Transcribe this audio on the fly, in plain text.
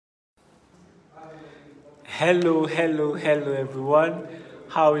Hello everyone.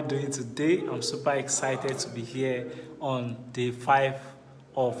 How are we doing today? I'm super excited to be here on day 5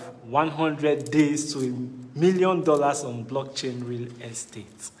 of 100 days to $1 million on blockchain real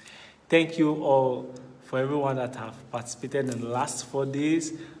estate. Thank you all for everyone that have participated in the last 4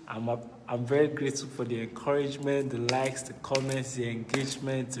 days. I'm very grateful for the encouragement, the likes, the comments, the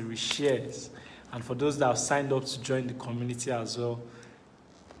engagement, the reshares, and for those that have signed up to join the community as well.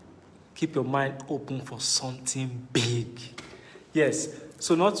 Keep your mind open for something big. Yes,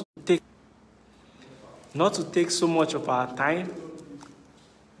 so not to take so much of our time,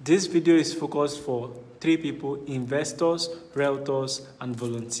 this video is focused for 3 people: investors, realtors, and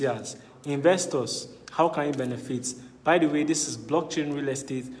volunteers. Investors, how can you benefit? By the way, this is blockchain real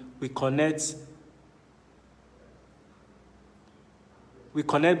estate. We connect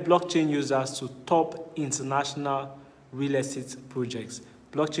blockchain users to top international real estate projects.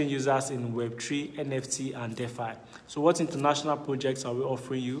 Blockchain users in Web3, NFT, and DeFi. So what international projects are we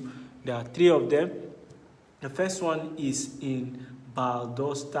offering you? There are 3 of them. The first one is in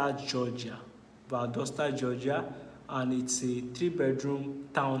Valdosta, Georgia. Valdosta, Georgia, and it's a 3-bedroom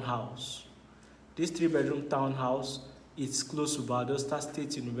townhouse. This 3-bedroom townhouse is close to Valdosta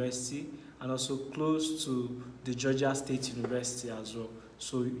State University and also close to the Georgia State University as well.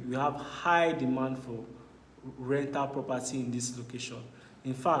 So you have high demand for rental property in this location.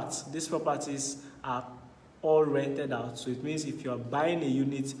 In fact, these properties are all rented out. So it means if you are buying a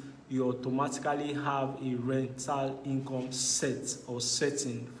unit, you automatically have a rental income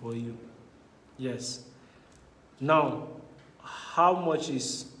setting for you. Yes. Now, how much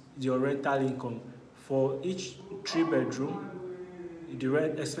is your rental income? For each 3-bedroom,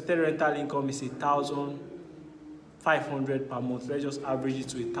 the expected rental income is $1,500 per month. Let's just average it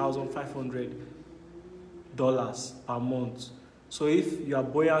to $1,500 per month. So if you are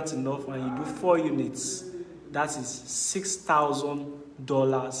buoyant enough and you do 4 units, that is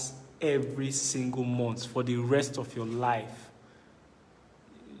 $6,000 every single month for the rest of your life.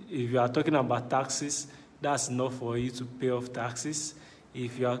 If you are talking about taxes, that's enough for you to pay off taxes.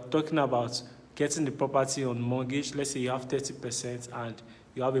 If you are talking about getting the property on mortgage, let's say you have 30% and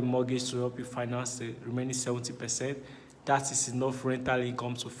you have a mortgage to help you finance the remaining 70%, that is enough rental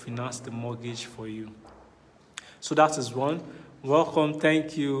income to finance the mortgage for you. So that is one. Welcome,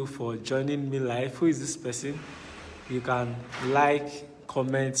 thank you for joining me live. Who is this person? You can like,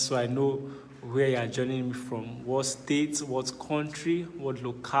 comment, so I know where you are joining me from. What state, what country, what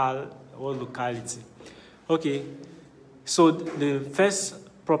locality. Okay, so the first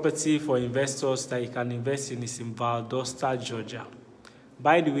property for investors that you can invest in is in Valdosta, Georgia.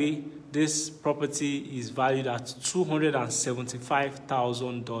 By the way, this property is valued at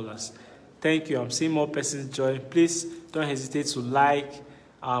 $275,000. Thank you. I'm seeing more persons join. Please don't hesitate to like,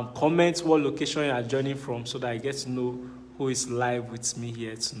 comment what location you are joining from so that I get to know who is live with me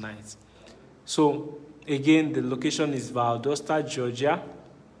here tonight. So again, the location is Valdosta, Georgia,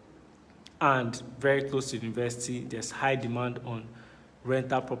 and very close to the university. There's high demand on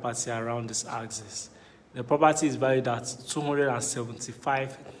rental property around this axis. The property is valued at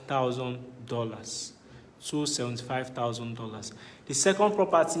 $275,000. $275,000. The second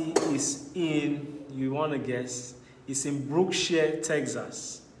property is in, you want to guess, it's in Brookshire,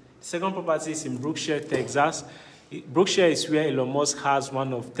 Texas. The second property is in Brookshire, Texas. Brookshire is where Elon Musk has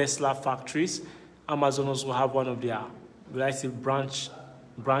one of Tesla factories. Amazon also have one of their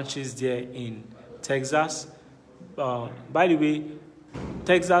branches there in Texas. By the way,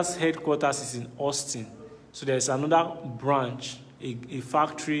 Texas headquarters is in Austin. So there's another branch, a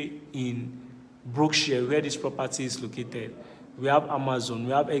factory in Brookshire, where this property is located. We have Amazon,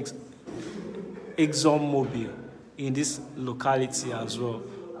 we have ExxonMobil in this locality as well.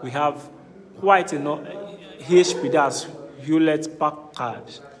 We have quite enough HP, that's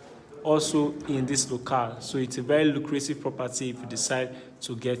Hewlett-Packard, also in this locale. So it's a very lucrative property if you decide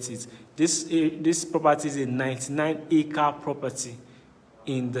to get it. This property is a 99-acre property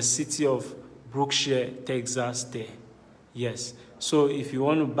in the city of Brookshire, Texas there. Yes. So if you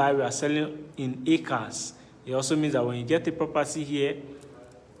want to buy, we are selling in acres. It also means that when you get a property here,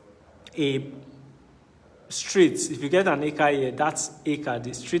 a street, if you get an acre here, that acre,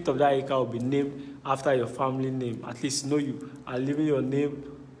 the street of that acre will be named after your family name. At least you know you are leaving your name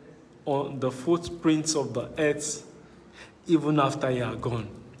on the footprints of the earth even after you are gone.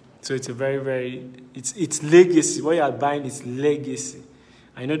 So it's a it's legacy. What you are buying is legacy.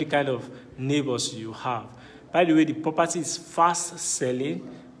 I know the kind of neighbors you have. By the way, the property is fast selling,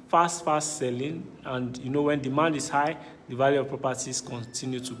 and you know when demand is high, the value of properties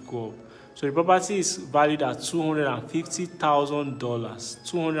continue to go up. So the property is valued at $250,000,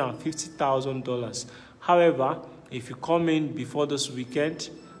 $250,000, However, if you come in before this weekend,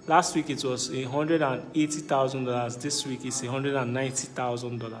 last week it was $180,000. This week it's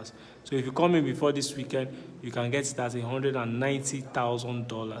 $190,000. So if you come in before this weekend, you can get it at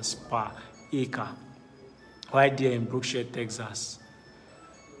 $190,000 per acre, right there in Brookshire, Texas.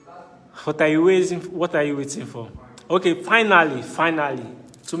 What are you waiting for? Okay, finally,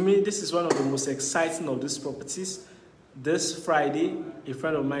 to me, this is one of the most exciting of these properties. This Friday, a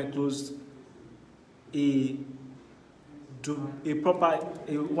friend of mine closed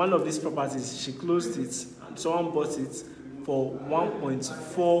one of these properties. She closed it, and someone bought it for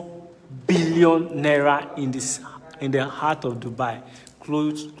 1.4 billion naira in the heart of Dubai,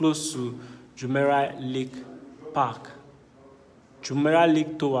 close to Jumeirah Lake Park, Jumeirah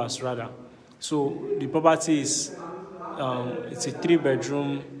Lake Towers rather. So the property is it's a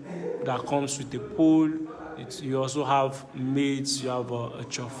 3-bedroom that comes with a pool. You also have maids, you have a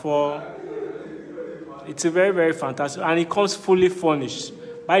chauffeur. It's a very, very fantastic, and it comes fully furnished.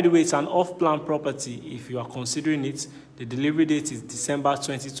 By the way, it's an off-plan property. If you are considering it, the delivery date is December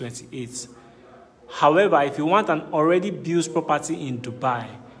 2028. However, if you want an already built property in Dubai,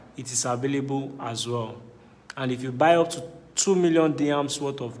 it is available as well. And if you buy up to 2 million dirhams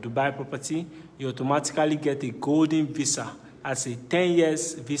worth of Dubai property, you automatically get a golden visa. That's a 10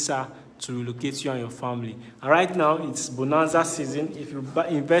 years visa to relocate you and your family. And right now, it's bonanza season. If you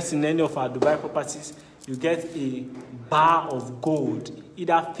invest in any of our Dubai properties, you get a bar of gold,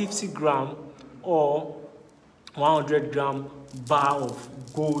 either 50 gram or 100 gram bar of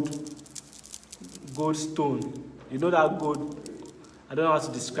gold stone. You know that gold, I don't know how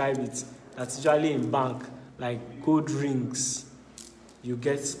to describe it, that's usually in bank, like gold rings. You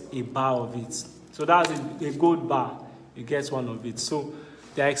get a bar of it. So that's a gold bar, you get one of it. So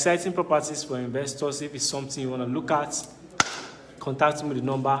they are exciting properties for investors. If it's something you want to look at, contact me with the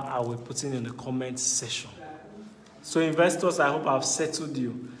number I will put in the comments section. So investors, I hope I've settled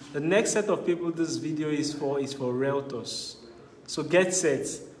you. The next set of people this video is for realtors. So get set.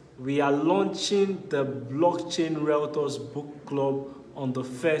 We are launching the Blockchain Realtors Book Club on the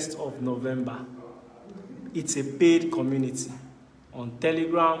 1st of November. It's a paid community on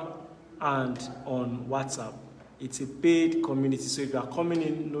Telegram and on WhatsApp. It's a paid community. So if you are coming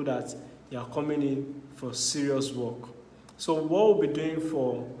in, know that you are coming in for serious work. So what we'll be doing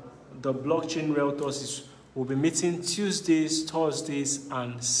for the Blockchain Realtors is we'll be meeting Tuesdays, Thursdays,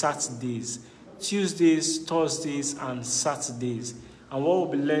 and Saturdays. Tuesdays, Thursdays, and Saturdays. And what we'll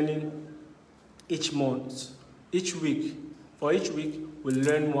be learning each month, each week. For each week, we'll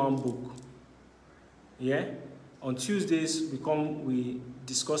learn one book. Yeah? On Tuesdays, we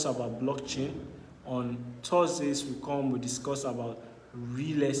discuss about blockchain. On Thursdays, we discuss about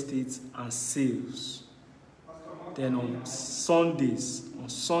real estate and sales. Then on Sundays,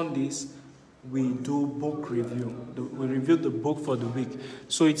 we do book review. We review the book for the week.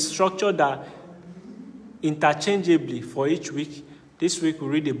 So it's structured that interchangeably for each week. This week we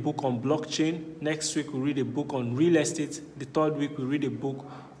read a book on blockchain. Next week we read a book on real estate. The third week we read a book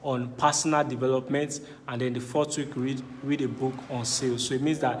on personal development. And then the fourth week we read a book on sales. So it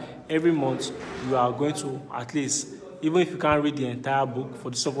means that every month you are going to, at least, even if you can't read the entire book,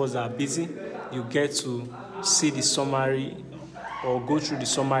 for those of us that are busy, you get to see the summary or go through the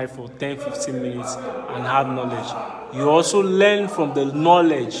summary for 10-15 minutes and have knowledge. You also learn from the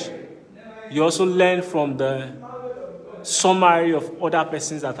knowledge. You also learn from the summary of other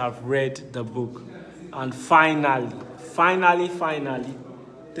persons that have read the book. And finally,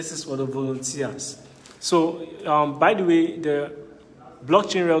 this is for the volunteers. So, by the way, the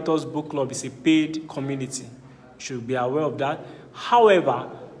Blockchain Realtors Book Club is a paid community. You should be aware of that. However,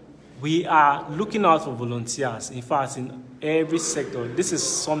 we are looking out for volunteers. In fact, in every sector, this is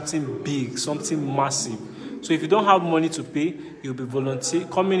something big, something massive. So if you don't have money to pay, you'll be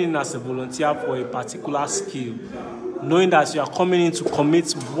coming in as a volunteer for a particular skill, knowing that you are coming in to commit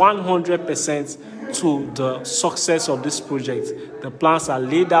 100% to the success of this project. The plans are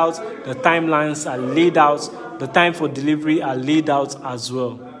laid out, the timelines are laid out, the time for delivery are laid out as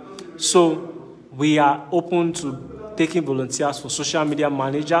well. So we are open to taking volunteers for social media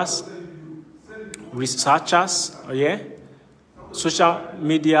managers, researchers, social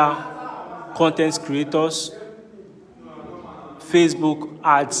media content creators, Facebook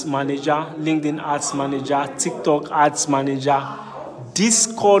ads manager, LinkedIn ads manager, TikTok ads manager,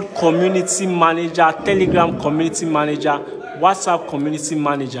 Discord community manager, Telegram community manager, WhatsApp community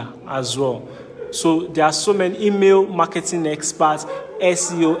manager as well. So there are so many email marketing experts,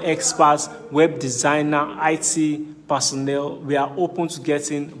 SEO experts, web designer, IT personnel. We are open to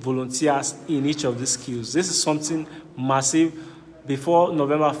getting volunteers in each of these skills. This is something massive. before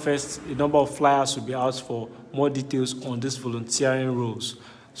November 1st, a number of flyers will be out for more details on these volunteering roles.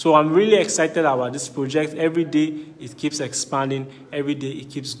 So I'm really excited about this project. Every day it keeps expanding. Every day it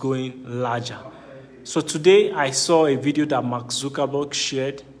keeps going larger. So today I saw a video that Mark Zuckerberg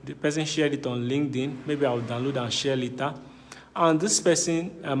shared. The person shared it on LinkedIn. Maybe I'll download and share later. And this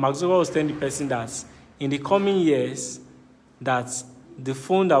person, Mark Zuckerberg, was telling the person that in the coming years, that the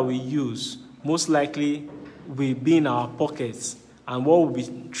phone that we use most likely will be in our pockets, and what will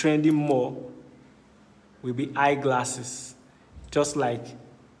be trending more will be eyeglasses. Just like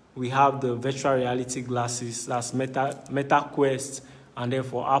we have the virtual reality glasses, that's Meta Quest, and then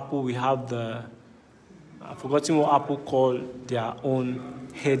for Apple we have the, I've forgotten what Apple call their own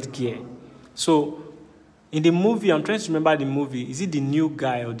headgear. So in the movie, I'm trying to remember the movie, is it The New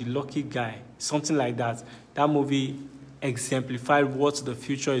Guy or The Lucky Guy? Something like that. That movie exemplified what the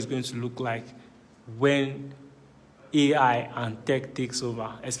future is going to look like when AI and tech takes over,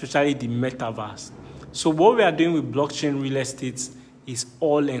 especially the metaverse. So what we are doing with blockchain real estate is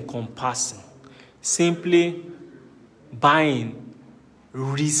all encompassing. Simply buying,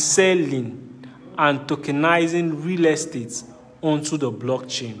 reselling, and tokenizing real estate onto the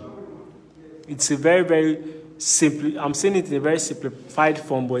blockchain. It's a very, very simple, I'm saying it in a very simplified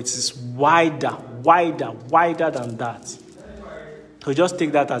form, but it is wider than that. So just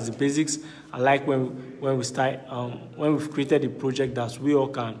take that as the basics. I like when we start, when we've created a project that we all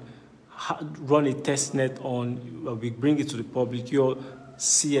can run a test net on, we bring it to the public, you all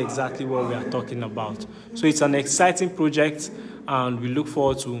see exactly what we are talking about. So it's an exciting project, and we look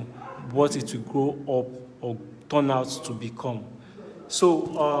forward to what it will grow up or turn out to become.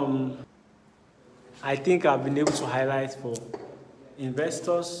 So I think I've been able to highlight for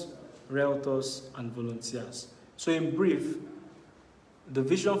investors, realtors, and volunteers. So in brief, the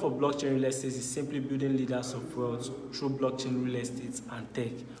vision for blockchain real estate is simply building leaders of wealth through blockchain real estate and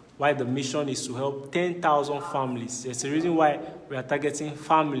tech, while the mission is to help 10,000 families. There's a reason why we are targeting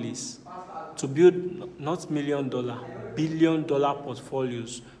families to build not $1 million, billion-dollar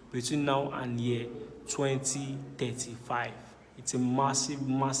portfolios between now and year 2035. It's a massive,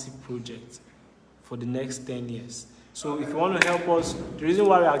 massive project for the next 10 years. So if you want to help us, the reason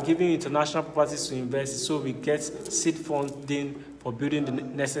why we are giving international properties to invest is so we get seed funding for building the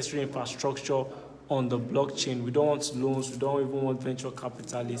necessary infrastructure on the blockchain. We don't want loans, we don't even want venture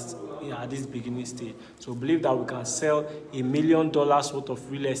capitalists at this beginning stage. So we believe that we can sell $1 million worth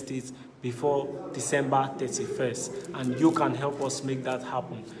of real estate before December 31st, and you can help us make that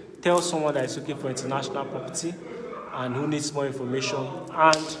happen. Tell someone that is looking for international property and who needs more information,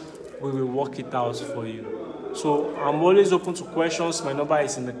 and we will work it out for you. So I'm always open to questions. My number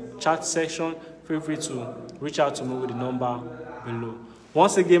is in the chat section. Feel free to reach out to me with the number below.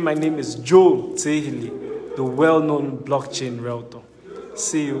 Once again, my name is Joe Tehili, the well-known blockchain realtor.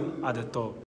 See you at the top.